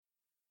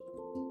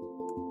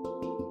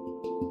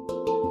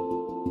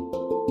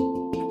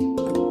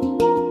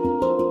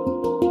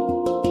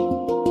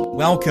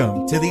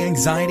Welcome to the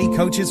Anxiety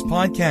Coaches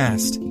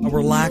Podcast, a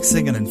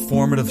relaxing and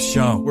informative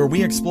show where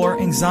we explore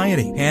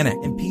anxiety, panic,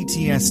 and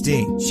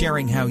PTSD,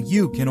 sharing how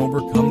you can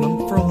overcome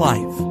them for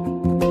life.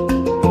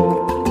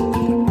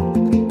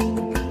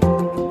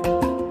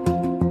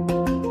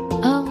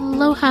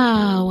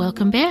 Aloha!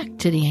 Welcome back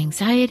to the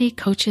Anxiety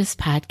Coaches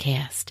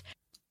Podcast.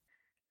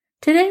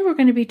 Today we're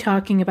going to be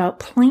talking about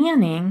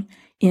planning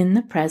in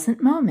the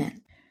present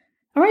moment.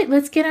 All right,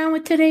 let's get on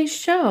with today's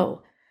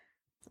show.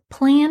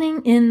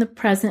 Planning in the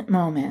present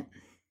moment.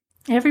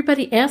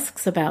 Everybody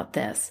asks about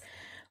this.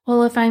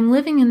 Well, if I'm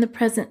living in the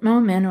present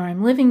moment or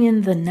I'm living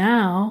in the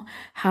now,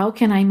 how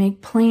can I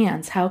make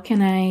plans? How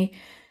can I,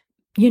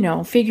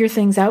 figure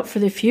things out for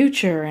the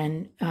future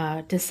and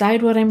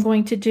decide what I'm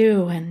going to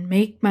do and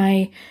make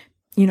my,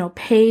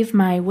 pave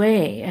my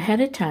way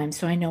ahead of time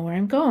so I know where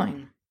I'm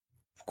going?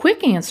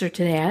 Quick answer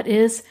to that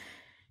is,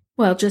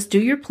 well, just do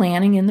your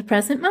planning in the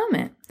present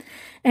moment.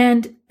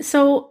 And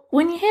so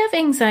when you have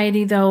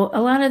anxiety, though,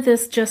 a lot of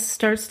this just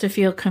starts to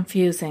feel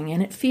confusing.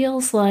 And it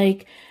feels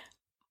like,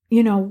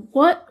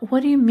 what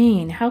do you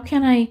mean? How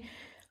can I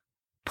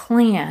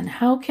plan?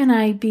 How can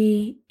I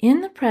be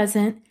in the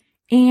present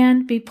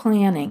and be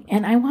planning?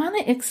 And I want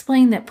to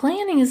explain that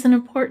planning is an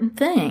important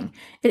thing.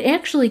 It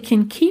actually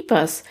can keep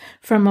us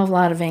from a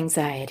lot of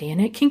anxiety, and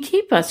it can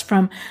keep us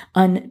from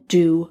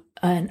undue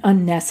and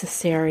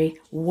unnecessary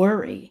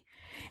worry.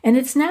 And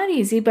it's not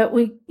easy, but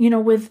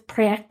with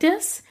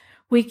practice,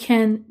 we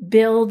can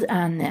build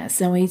on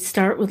this. And we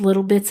start with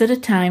little bits at a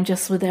time,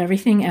 just with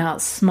everything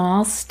else.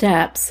 Small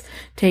steps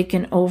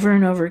taken over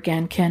and over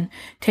again can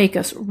take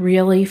us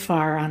really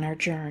far on our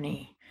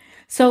journey.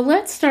 So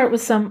let's start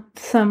with some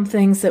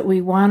things that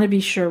we want to be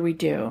sure we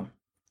do.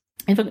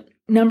 I have a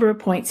number of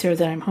points here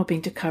that I'm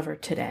hoping to cover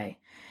today.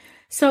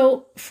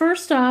 So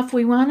first off,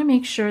 we want to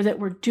make sure that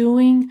we're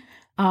doing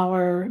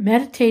our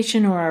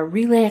meditation or our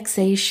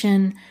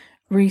relaxation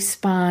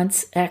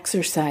response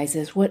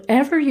exercises,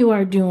 whatever you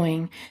are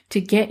doing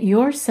to get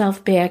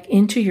yourself back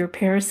into your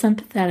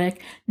parasympathetic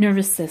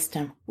nervous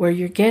system, where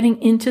you're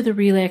getting into the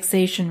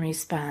relaxation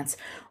response,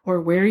 or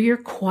where you're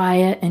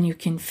quiet and you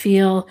can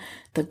feel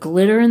the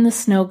glitter in the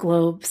snow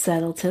globe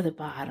settle to the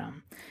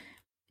bottom.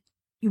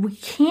 We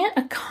can't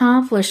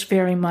accomplish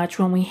very much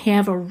when we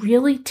have a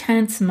really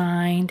tense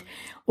mind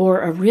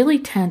or a really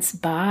tense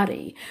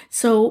body.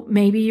 So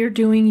maybe you're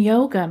doing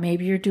yoga,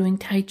 maybe you're doing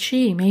Tai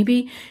Chi,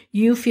 maybe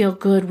you feel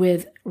good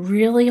with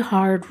really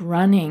hard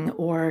running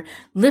or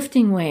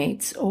lifting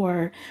weights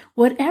or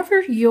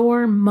whatever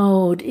your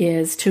mode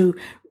is to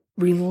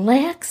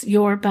relax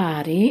your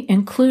body,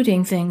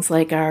 including things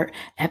like our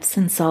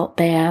Epsom salt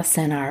baths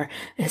and our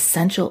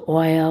essential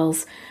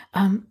oils.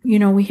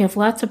 We have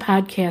lots of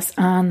podcasts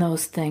on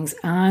those things,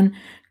 on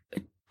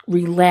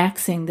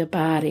relaxing the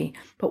body.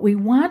 But we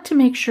want to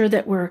make sure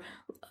that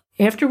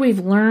after we've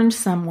learned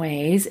some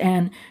ways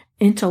and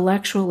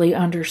intellectually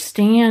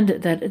understand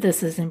that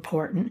this is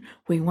important,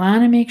 we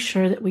want to make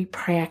sure that we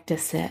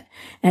practice it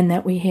and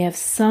that we have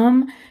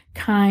some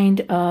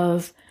kind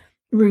of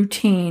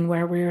routine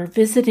where we're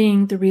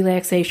visiting the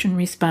relaxation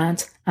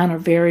response on a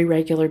very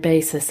regular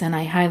basis. And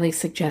I highly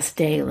suggest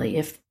daily,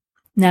 if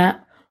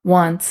not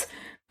once,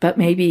 but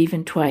maybe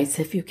even twice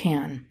if you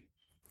can.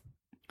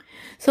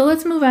 So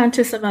let's move on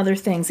to some other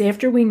things.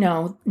 After we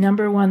know,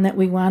 number one, that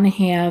we want to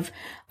have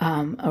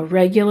a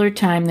regular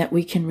time that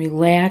we can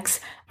relax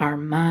our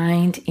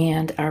mind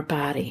and our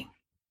body.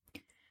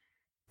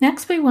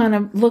 Next, we want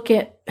to look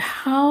at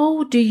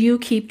how do you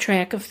keep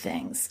track of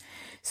things.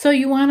 So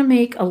you want to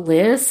make a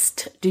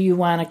list. Do you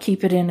want to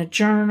keep it in a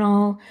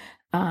journal?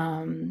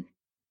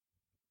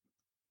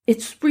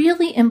 It's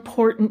really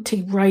important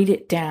to write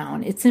it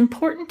down. It's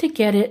important to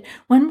get it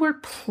when we're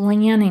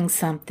planning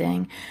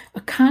something,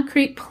 a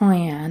concrete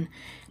plan.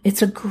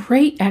 It's a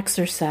great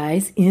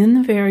exercise in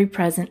the very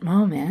present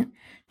moment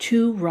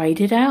to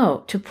write it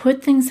out, to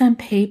put things on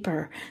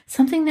paper,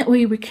 something that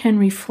we can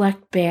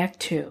reflect back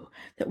to,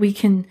 that we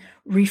can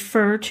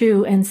refer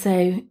to and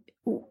say,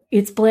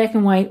 it's black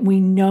and white.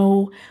 We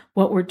know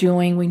what we're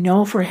doing. We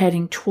know if we're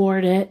heading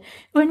toward it,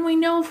 and we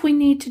know if we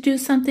need to do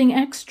something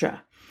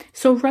extra.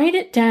 So write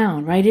it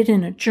down, write it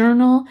in a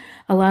journal.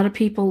 A lot of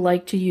people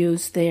like to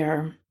use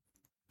their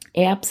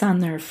apps on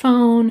their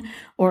phone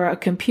or a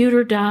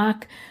computer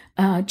doc.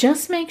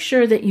 Just make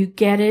sure that you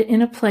get it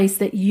in a place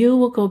that you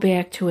will go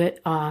back to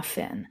it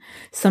often.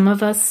 Some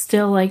of us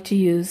still like to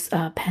use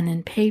pen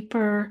and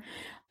paper,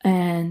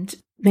 and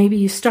maybe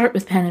you start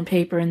with pen and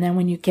paper, and then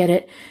when you get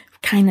it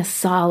kind of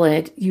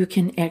solid, you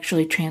can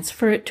actually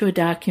transfer it to a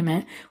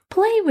document.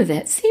 Play with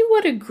it. See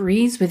what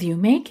agrees with you.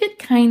 Make it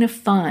kind of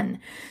fun.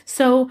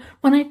 So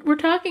when we're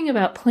talking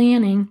about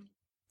planning,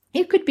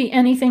 it could be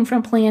anything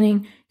from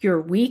planning your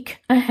week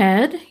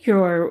ahead,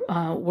 your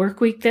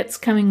work week that's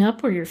coming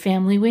up, or your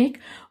family week,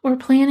 or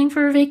planning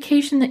for a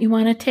vacation that you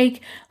want to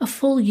take a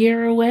full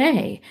year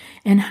away.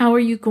 And how are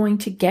you going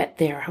to get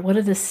there? What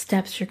are the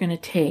steps you're going to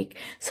take?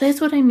 So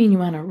that's what I mean. You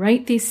want to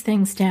write these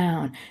things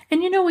down.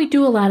 And we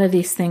do a lot of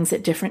these things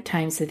at different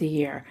times of the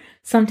year.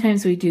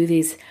 Sometimes we do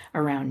these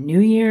around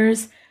New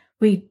Year's.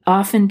 We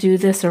often do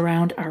this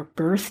around our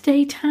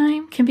birthday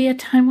time. Can be a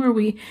time where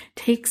we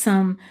take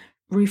some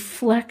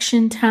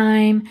reflection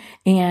time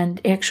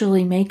and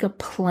actually make a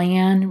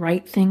plan,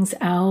 write things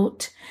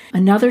out.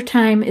 Another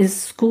time is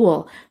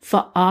school.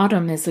 For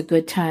autumn is a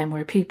good time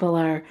where people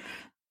are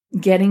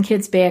getting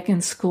kids back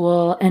in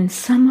school, and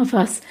some of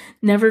us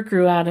never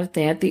grew out of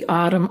that. The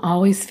autumn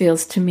always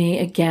feels to me,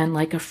 again,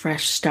 like a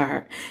fresh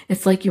start.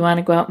 It's like you want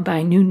to go out and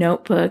buy new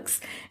notebooks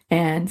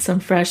and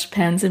some fresh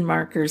pens and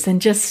markers and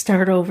just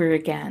start over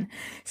again.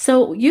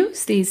 So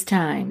use these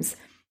times.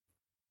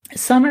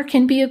 Summer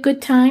can be a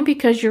good time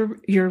because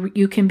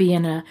you can be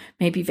in a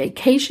maybe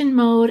vacation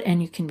mode,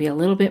 and you can be a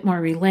little bit more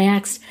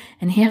relaxed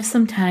and have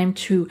some time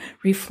to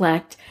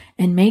reflect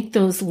and make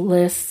those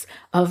lists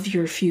of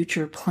your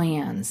future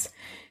plans.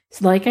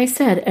 So like I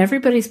said,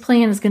 everybody's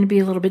plan is going to be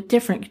a little bit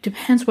different. It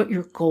depends what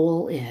your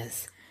goal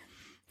is.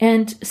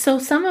 And so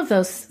some of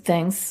those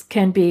things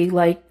can be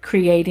like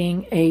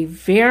creating a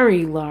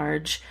very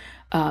large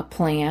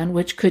plan,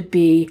 which could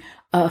be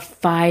a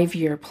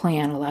 5-year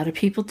plan. A lot of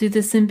people do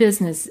this in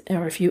business,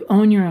 or if you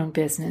own your own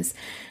business,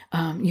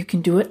 you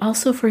can do it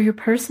also for your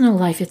personal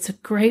life. It's a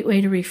great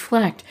way to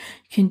reflect.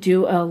 You can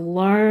do a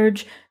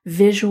large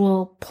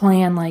visual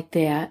plan like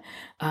that,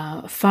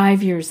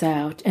 5 years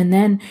out, and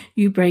then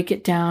you break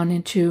it down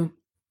into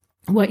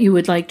what you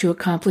would like to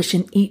accomplish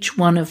in each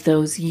one of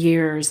those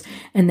years,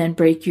 and then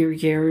break your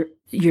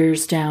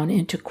years down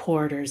into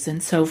quarters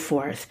and so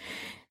forth.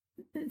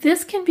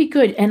 This can be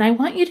good, and I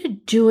want you to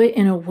do it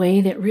in a way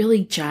that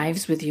really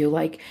jives with you.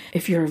 Like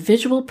if you're a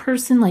visual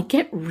person, like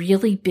get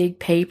really big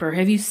paper.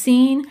 Have you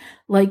seen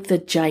like the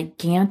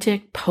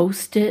gigantic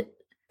Post-it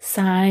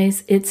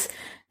size? It's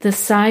the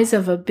size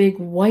of a big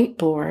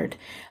whiteboard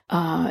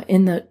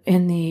in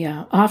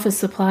the office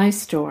supply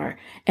store,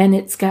 and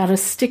it's got a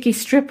sticky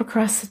strip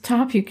across the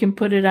top. You can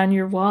put it on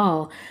your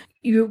wall.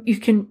 You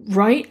can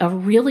write a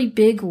really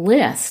big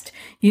list.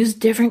 Use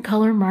different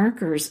color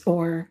markers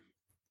or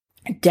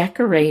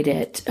decorate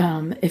it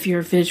if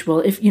you're visual.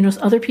 If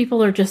other people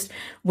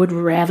would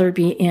rather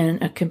be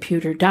in a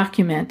computer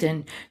document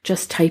and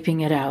just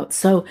typing it out.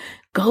 So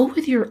go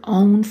with your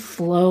own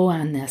flow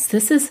on this.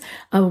 This is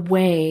a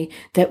way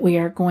that we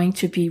are going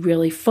to be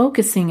really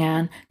focusing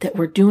on, that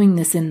we're doing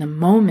this in the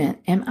moment.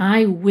 Am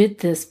I with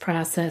this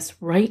process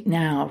right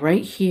now,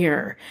 right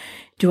here?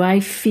 Do I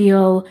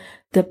feel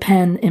the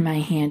pen in my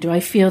hand? Do I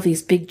feel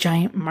these big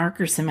giant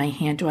markers in my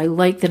hand? Do I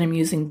like that I'm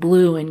using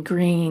blue and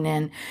green?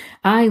 And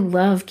I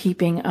love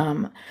keeping,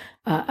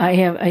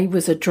 I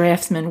was a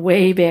draftsman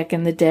way back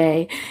in the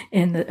day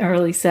in the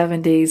early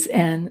 70s.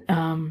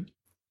 And,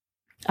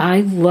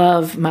 I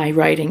love my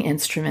writing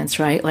instruments,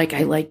 right? Like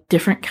I like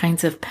different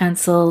kinds of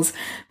pencils,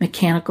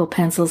 mechanical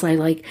pencils. I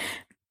like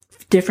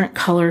different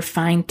color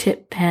fine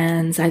tip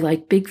pens. I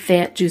like big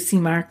fat juicy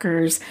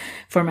markers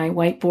for my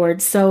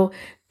whiteboard. So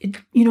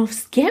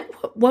get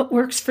what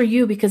works for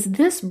you, because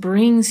this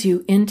brings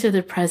you into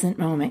the present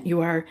moment.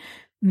 You are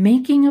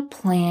making a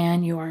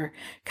plan. You are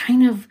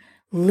kind of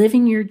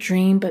living your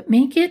dream, but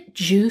make it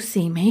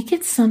juicy. Make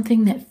it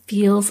something that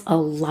feels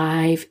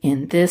alive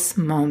in this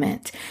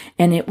moment.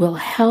 And it will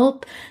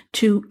help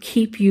to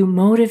keep you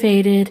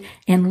motivated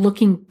and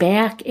looking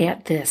back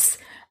at this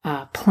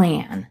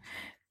plan,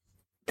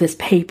 this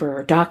paper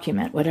or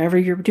document, whatever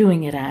you're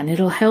doing it on.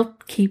 It'll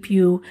help keep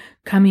you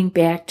coming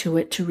back to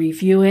it to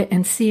review it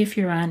and see if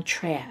you're on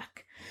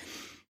track.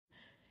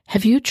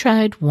 Have you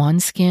tried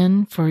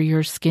OneSkin for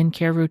your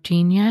skincare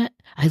routine yet?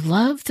 I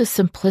love the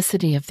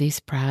simplicity of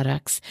these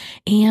products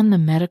and the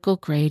medical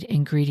grade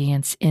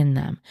ingredients in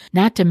them,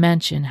 not to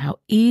mention how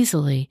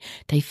easily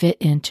they fit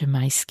into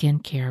my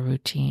skincare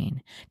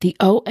routine. The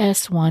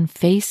OS1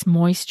 Face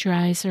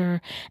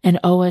Moisturizer and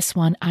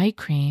OS1 Eye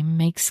Cream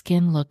make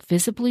skin look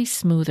visibly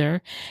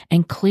smoother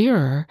and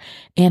clearer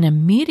and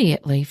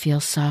immediately feel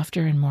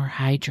softer and more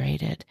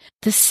hydrated.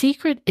 The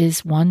secret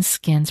is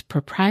OneSkin's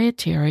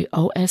proprietary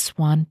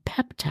OS1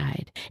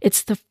 peptide.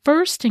 It's the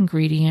first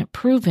ingredient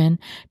proven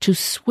to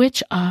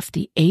switch off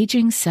the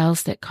aging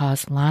cells that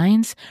cause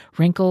lines,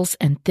 wrinkles,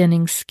 and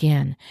thinning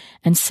skin,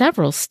 and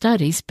several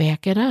studies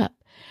back it up.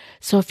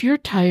 So if you're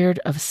tired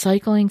of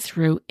cycling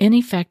through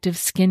ineffective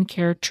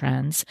skincare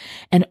trends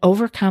and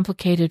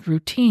overcomplicated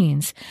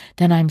routines,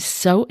 then I'm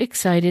so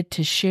excited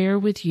to share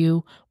with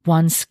you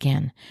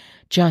OneSkin,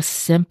 just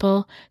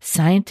simple,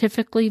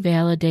 scientifically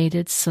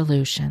validated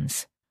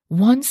solutions.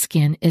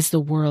 OneSkin is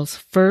the world's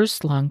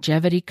first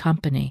longevity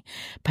company.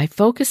 By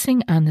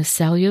focusing on the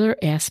cellular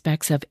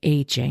aspects of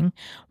aging,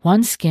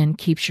 OneSkin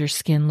keeps your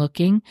skin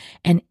looking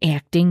and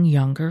acting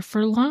younger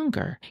for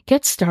longer.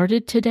 Get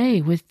started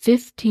today with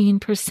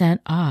 15%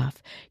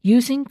 off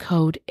using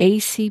code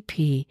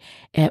ACP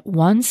at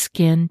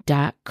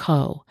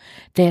oneskin.co.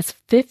 That's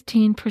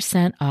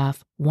 15%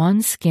 off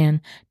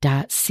oneskin.co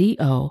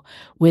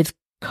with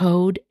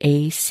code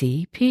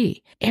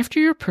ACP. After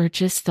your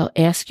purchase, they'll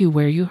ask you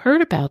where you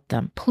heard about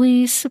them.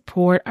 Please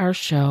support our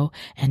show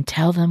and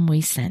tell them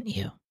we sent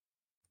you.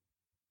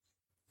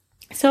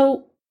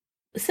 So,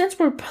 since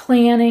we're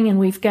planning and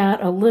we've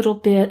got a little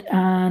bit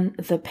on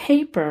the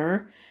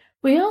paper,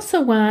 We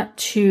also want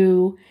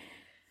to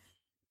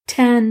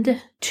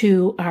tend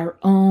to our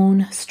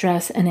own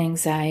stress and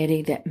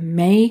anxiety that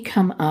may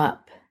come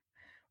up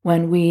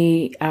when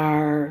we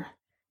are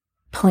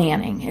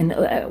planning.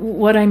 And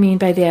what I mean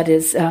by that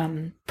is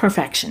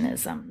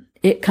perfectionism.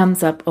 It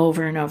comes up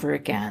over and over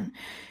again.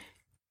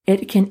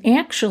 It can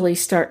actually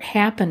start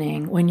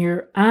happening when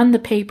you're on the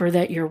paper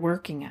that you're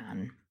working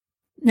on.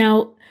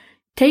 Now,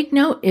 take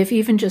note, if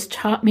even just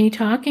me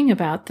talking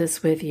about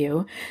this with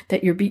you,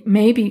 that you're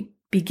maybe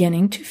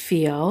beginning to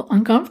feel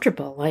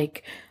uncomfortable,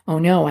 like, oh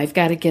no, I've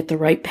got to get the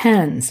right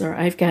pens, or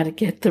I've got to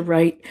get the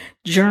right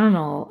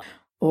journal,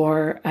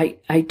 or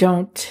I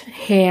don't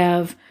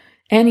have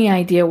any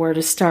idea where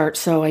to start,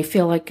 so I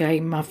feel like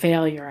I'm a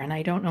failure and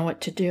I don't know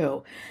what to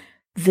do.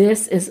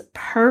 This is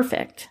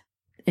perfect.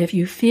 If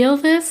you feel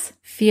this,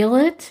 feel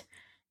it,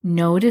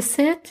 notice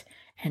it,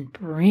 and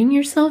bring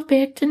yourself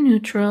back to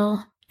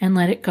neutral and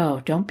let it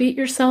go. Don't beat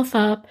yourself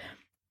up.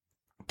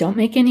 Don't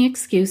make any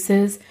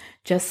excuses.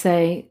 Just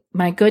say,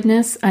 my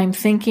goodness, I'm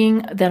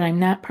thinking that I'm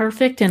not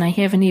perfect and I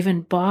haven't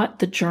even bought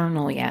the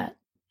journal yet.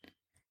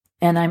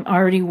 And I'm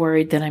already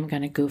worried that I'm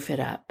going to goof it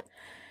up.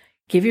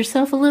 Give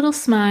yourself a little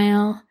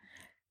smile.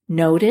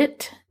 Note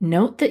it.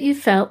 Note that you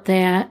felt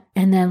that,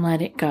 and then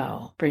let it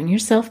go. Bring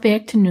yourself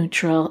back to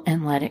neutral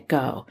and let it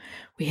go.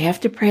 We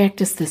have to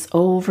practice this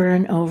over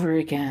and over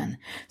again.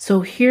 So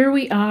here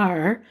we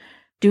are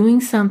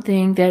doing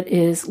something that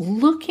is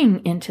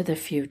looking into the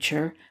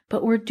future,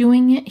 but we're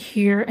doing it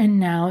here and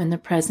now in the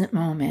present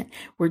moment.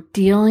 We're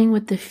dealing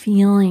with the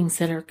feelings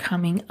that are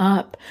coming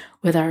up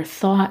with our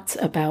thoughts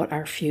about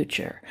our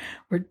future.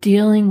 We're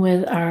dealing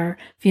with our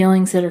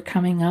feelings that are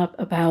coming up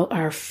about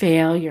our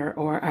failure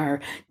or our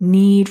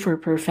need for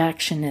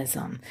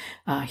perfectionism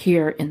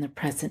here in the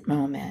present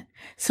moment.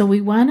 So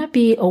we want to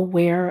be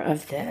aware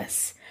of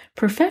this.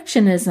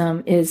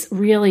 Perfectionism is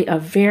really a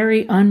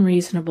very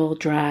unreasonable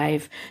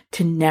drive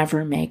to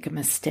never make a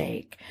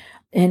mistake.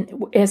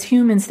 And as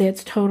humans,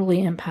 that's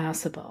totally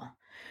impossible.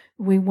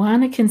 We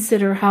want to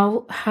consider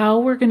how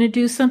we're going to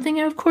do something.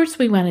 And of course,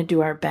 we want to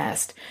do our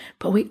best.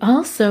 But we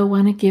also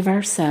want to give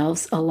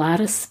ourselves a lot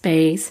of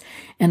space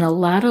and a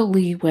lot of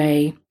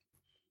leeway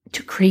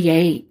to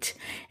create.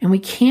 And we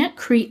can't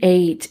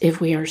create if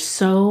we are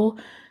so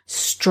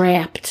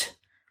strapped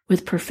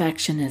with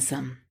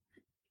perfectionism.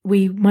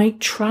 We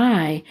might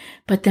try,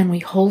 but then we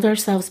hold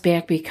ourselves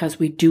back because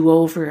we do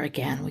over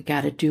again. We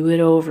got to do it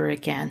over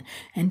again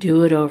and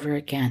do it over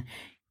again.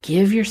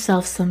 Give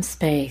yourself some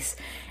space.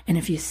 And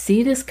if you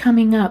see this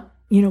coming up,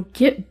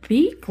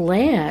 be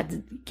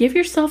glad. Give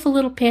yourself a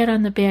little pat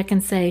on the back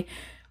and say,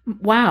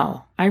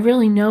 wow, I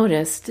really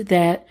noticed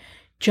that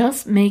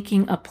just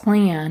making a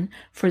plan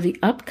for the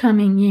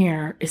upcoming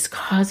year is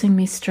causing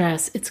me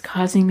stress. It's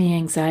causing me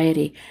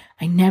anxiety.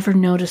 I never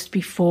noticed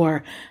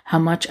before how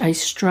much I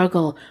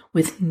struggle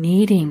with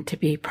needing to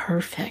be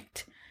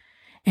perfect.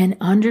 And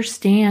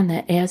understand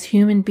that as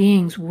human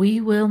beings, we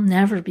will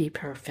never be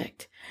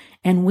perfect.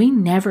 And we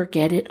never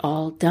get it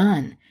all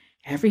done.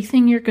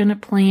 Everything you're going to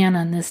plan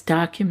on this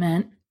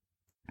document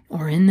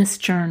or in this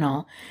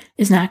journal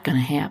is not going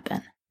to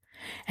happen.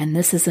 And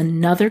this is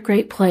another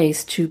great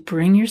place to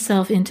bring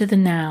yourself into the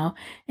now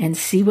and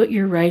see what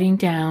you're writing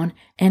down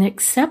and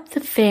accept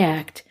the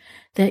fact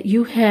that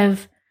you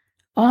have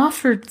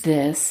offered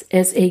this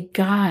as a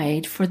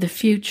guide for the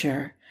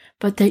future,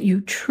 but that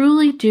you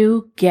truly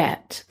do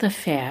get the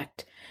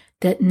fact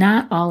that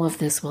not all of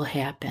this will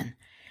happen.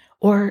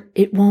 Or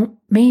it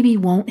maybe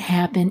won't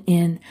happen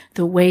in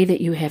the way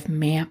that you have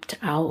mapped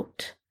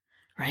out,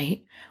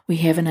 right? We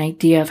have an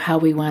idea of how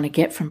we want to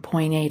get from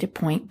point A to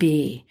point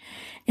B,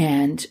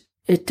 and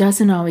it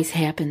doesn't always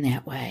happen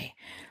that way.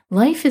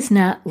 Life is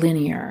not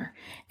linear,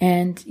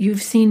 and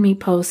you've seen me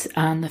post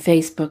on the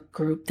Facebook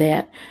group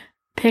that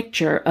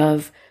picture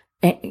of,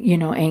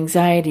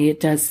 anxiety.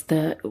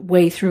 The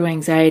way through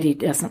anxiety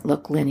doesn't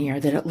look linear,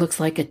 that it looks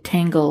like a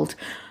tangled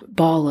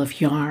ball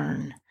of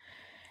yarn.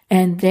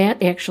 And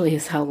that actually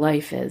is how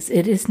life is.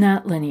 It is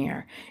not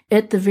linear.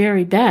 At the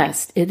very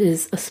best, it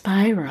is a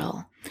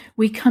spiral.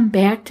 We come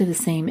back to the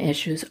same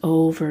issues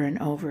over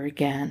and over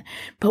again,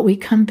 but we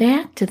come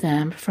back to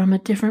them from a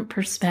different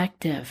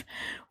perspective,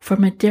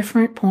 from a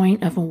different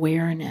point of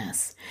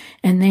awareness.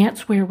 And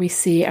that's where we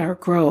see our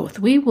growth.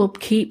 We will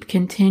keep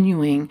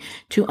continuing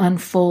to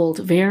unfold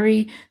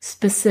very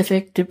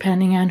specific,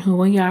 depending on who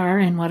we are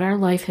and what our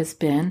life has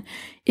been,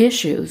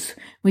 issues.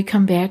 We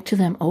come back to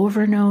them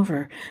over and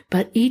over,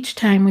 but each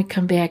time we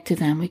come back to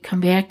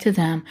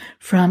them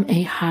from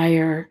a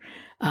higher,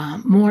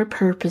 more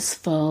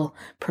purposeful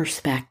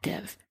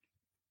perspective.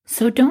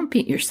 So don't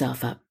beat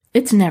yourself up.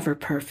 It's never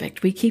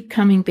perfect. We keep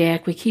coming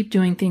back. We keep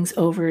doing things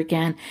over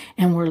again,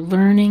 and we're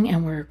learning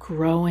and we're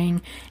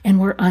growing and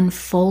we're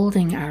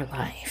unfolding our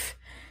life.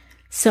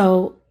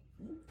 So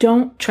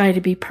don't try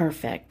to be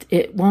perfect.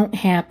 It won't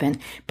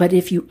happen. But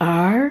if you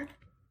are,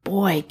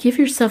 boy, give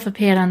yourself a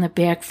pat on the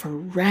back for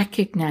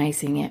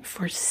recognizing it,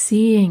 for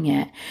seeing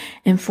it,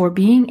 and for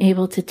being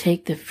able to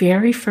take the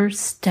very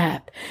first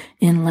step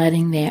in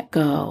letting that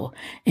go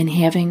and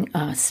having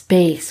a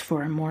space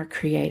for a more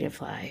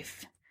creative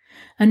life.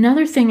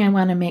 Another thing I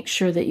want to make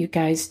sure that you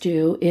guys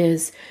do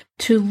is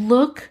to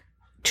look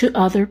to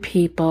other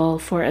people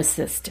for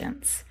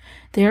assistance.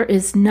 There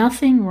is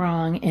nothing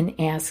wrong in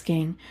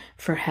asking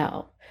for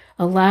help.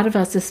 A lot of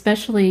us,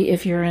 especially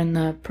if you're in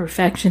the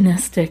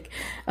perfectionistic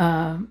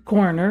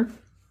corner,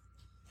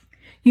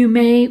 you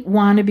may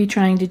want to be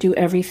trying to do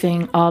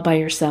everything all by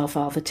yourself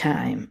all the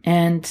time.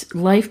 And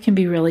life can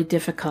be really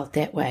difficult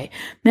that way.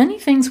 Many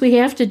things we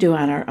have to do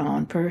on our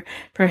own.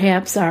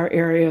 Perhaps our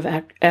area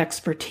of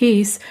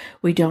expertise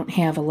we don't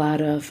have a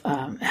lot of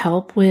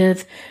help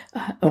with,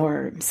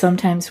 or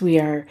sometimes we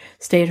are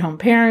stay-at-home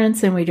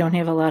parents and we don't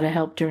have a lot of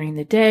help during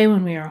the day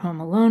when we are home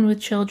alone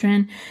with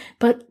children.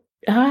 But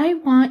I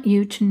want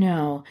you to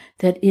know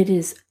that it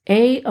is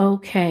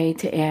A-okay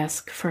to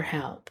ask for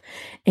help.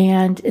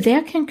 And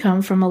that can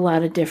come from a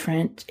lot of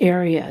different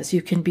areas.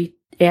 You can be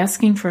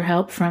asking for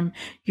help from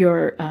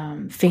your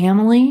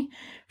family,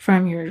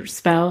 from your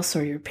spouse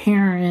or your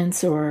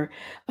parents or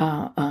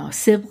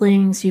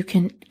siblings. You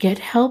can get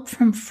help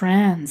from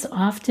friends.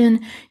 Often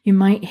you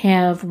might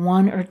have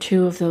one or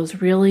two of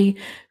those really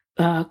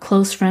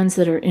close friends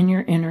that are in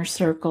your inner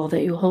circle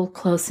that you hold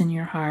close in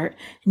your heart,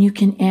 and you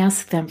can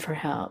ask them for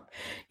help.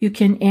 You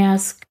can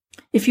ask,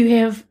 if you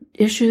have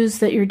issues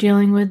that you're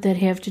dealing with that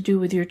have to do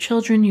with your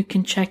children, you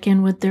can check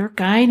in with their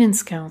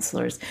guidance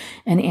counselors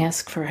and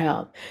ask for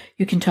help.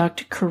 You can talk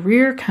to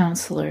career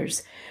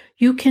counselors.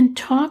 You can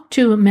talk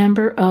to a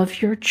member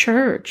of your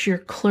church, your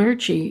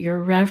clergy, your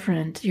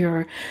reverend,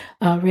 your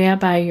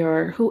rabbi,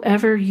 your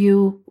whoever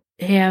you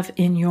have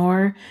in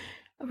your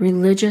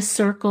religious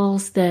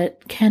circles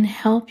that can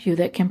help you,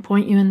 that can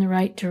point you in the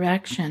right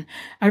direction.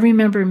 I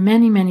remember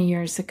many, many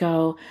years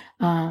ago,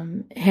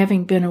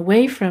 having been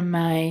away from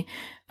my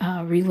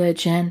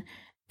religion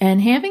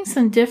and having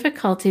some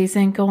difficulties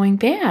in going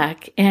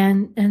back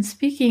and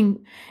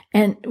speaking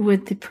and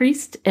with the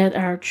priest at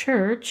our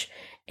church.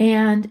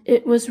 And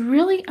it was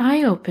really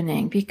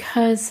eye-opening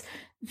because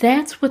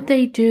that's what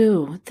they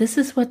do. This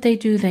is what they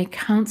do. They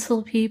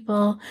counsel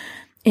people.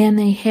 And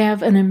they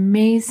have an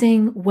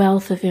amazing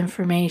wealth of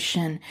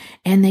information,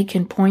 and they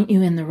can point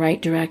you in the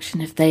right direction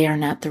if they are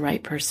not the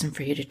right person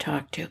for you to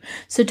talk to.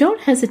 So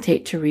don't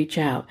hesitate to reach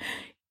out.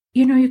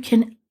 You know, you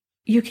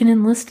can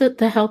enlist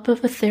the help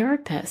of a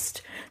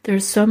therapist.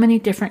 There's so many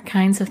different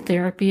kinds of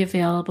therapy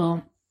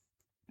available.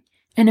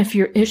 And if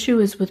your issue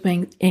is with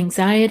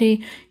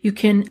anxiety, you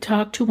can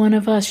talk to one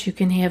of us. You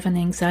can have an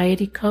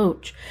anxiety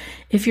coach.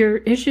 If your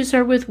issues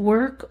are with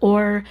work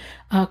or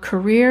a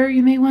career,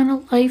 you may want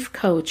a life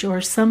coach or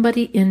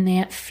somebody in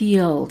that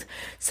field,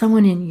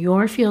 someone in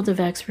your field of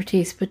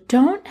expertise. But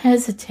don't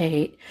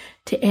hesitate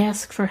to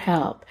ask for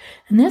help.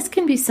 And this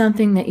can be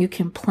something that you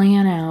can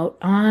plan out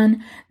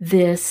on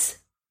this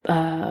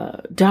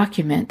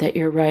document that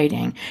you're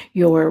writing,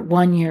 your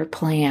 1-year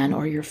plan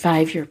or your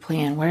 5-year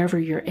plan, wherever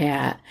you're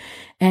at.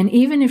 And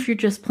even if you're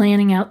just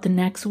planning out the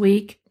next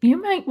week, you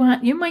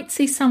might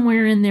see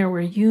somewhere in there where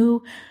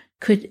you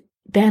could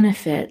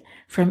benefit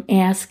from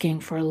asking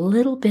for a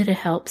little bit of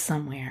help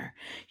somewhere.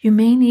 You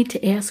may need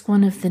to ask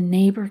one of the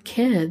neighbor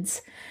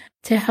kids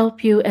to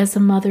help you as a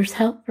mother's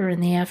helper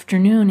in the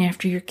afternoon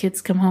after your kids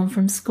come home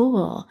from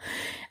school.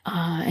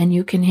 And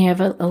you can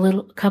have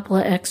a couple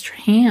of extra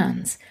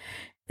hands.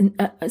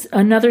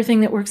 Another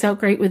thing that works out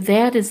great with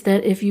that is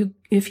that if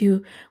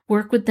you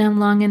work with them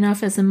long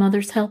enough as a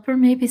mother's helper,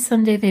 maybe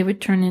someday they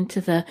would turn into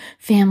the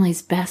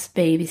family's best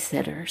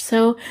babysitter.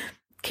 So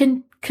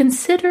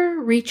consider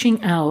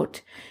reaching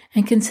out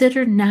and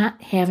consider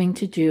not having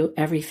to do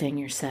everything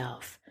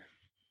yourself.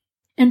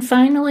 And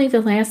finally,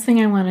 the last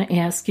thing I want to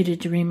ask you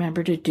to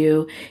remember to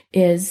do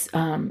is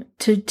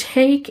to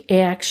take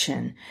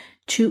action,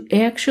 to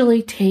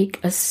actually take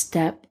a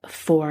step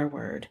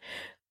forward.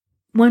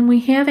 When we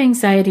have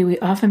anxiety, we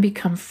often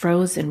become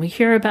frozen. We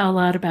hear a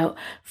lot about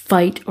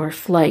fight or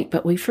flight,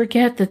 but we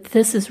forget that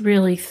this is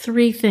really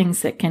 3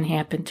 things that can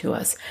happen to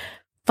us: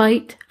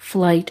 fight,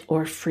 flight,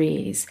 or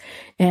freeze.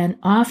 And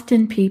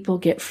often people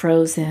get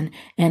frozen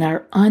and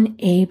are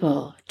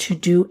unable to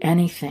do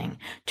anything,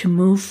 to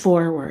move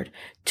forward,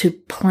 to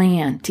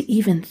plan, to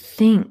even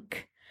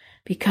think,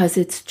 because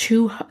it's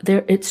too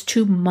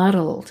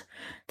muddled.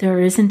 There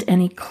isn't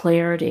any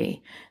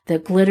clarity. The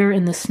glitter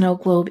in the snow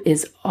globe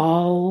is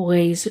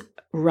always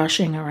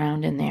rushing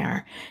around in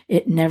there.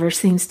 It never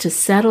seems to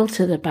settle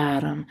to the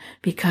bottom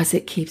because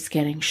it keeps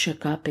getting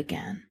shook up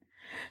again.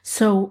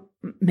 So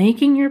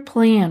making your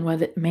plan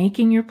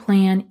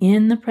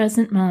in the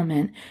present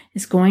moment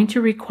is going to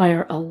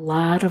require a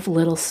lot of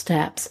little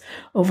steps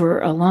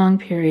over a long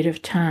period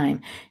of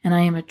time. And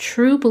I am a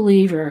true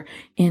believer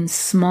in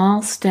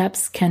small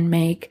steps can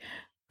make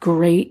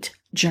great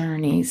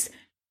journeys.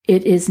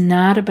 It is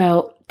not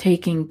about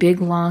taking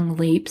big, long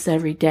leaps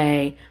every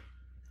day,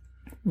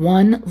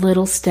 one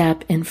little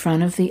step in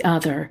front of the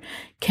other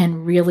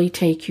can really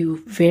take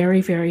you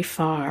very, very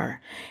far.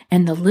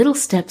 And the little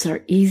steps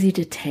are easy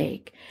to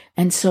take.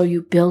 And so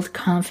you build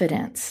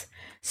confidence.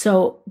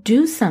 So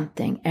do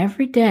something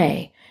every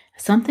day,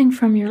 something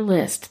from your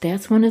list.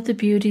 That's one of the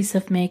beauties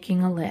of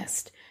making a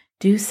list.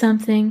 Do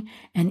something,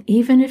 and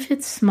even if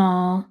it's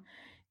small,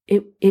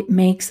 it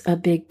makes a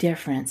big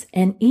difference.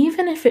 And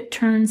even if it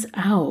turns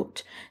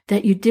out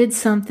that you did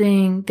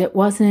something that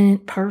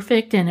wasn't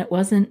perfect and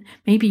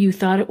maybe you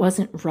thought it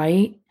wasn't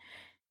right,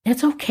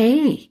 that's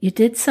okay. You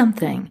did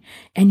something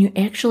and you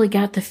actually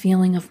got the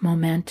feeling of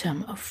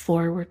momentum, of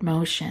forward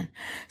motion.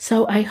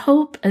 So I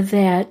hope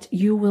that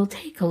you will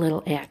take a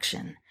little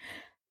action.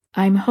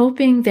 I'm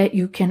hoping that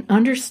you can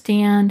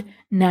understand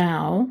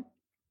now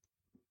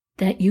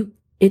that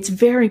it's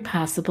very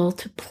possible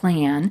to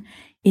plan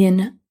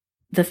in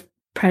the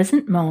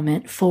present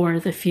moment for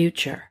the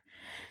future.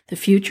 The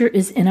future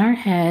is in our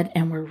head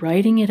and we're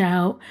writing it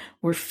out,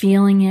 we're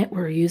feeling it,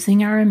 we're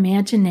using our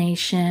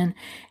imagination,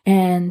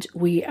 and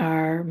we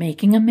are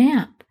making a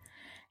map.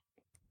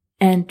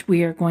 And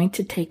we are going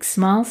to take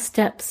small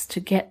steps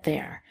to get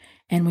there.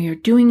 And we are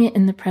doing it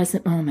in the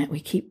present moment. We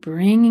keep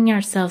bringing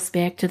ourselves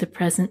back to the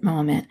present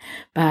moment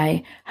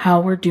by how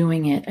we're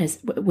doing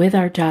it with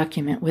our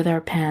document, with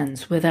our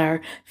pens, with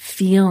our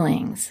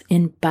feelings.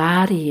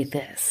 Embody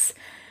this.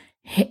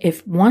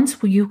 If once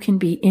you can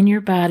be in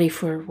your body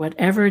for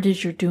whatever it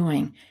is you're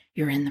doing,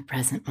 you're in the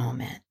present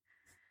moment.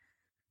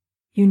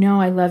 You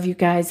know I love you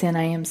guys, and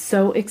I am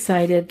so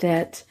excited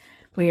that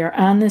we are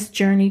on this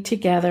journey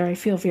together. I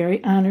feel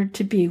very honored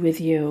to be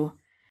with you.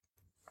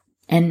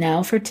 And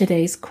now for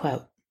today's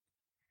quote.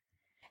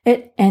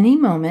 At any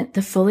moment,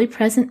 the fully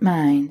present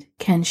mind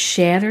can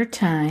shatter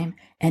time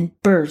and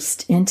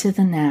burst into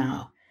the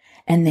now.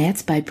 And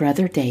that's by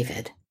Brother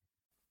David.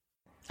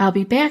 I'll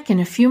be back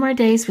in a few more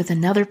days with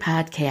another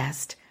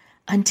podcast.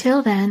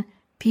 Until then,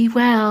 be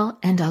well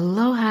and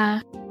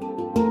aloha.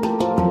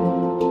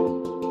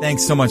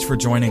 Thanks so much for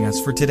joining us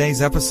for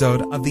today's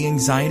episode of the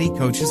Anxiety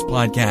Coaches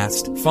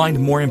Podcast. Find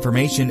more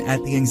information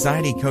at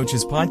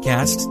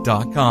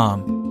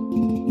theanxietycoachespodcast.com.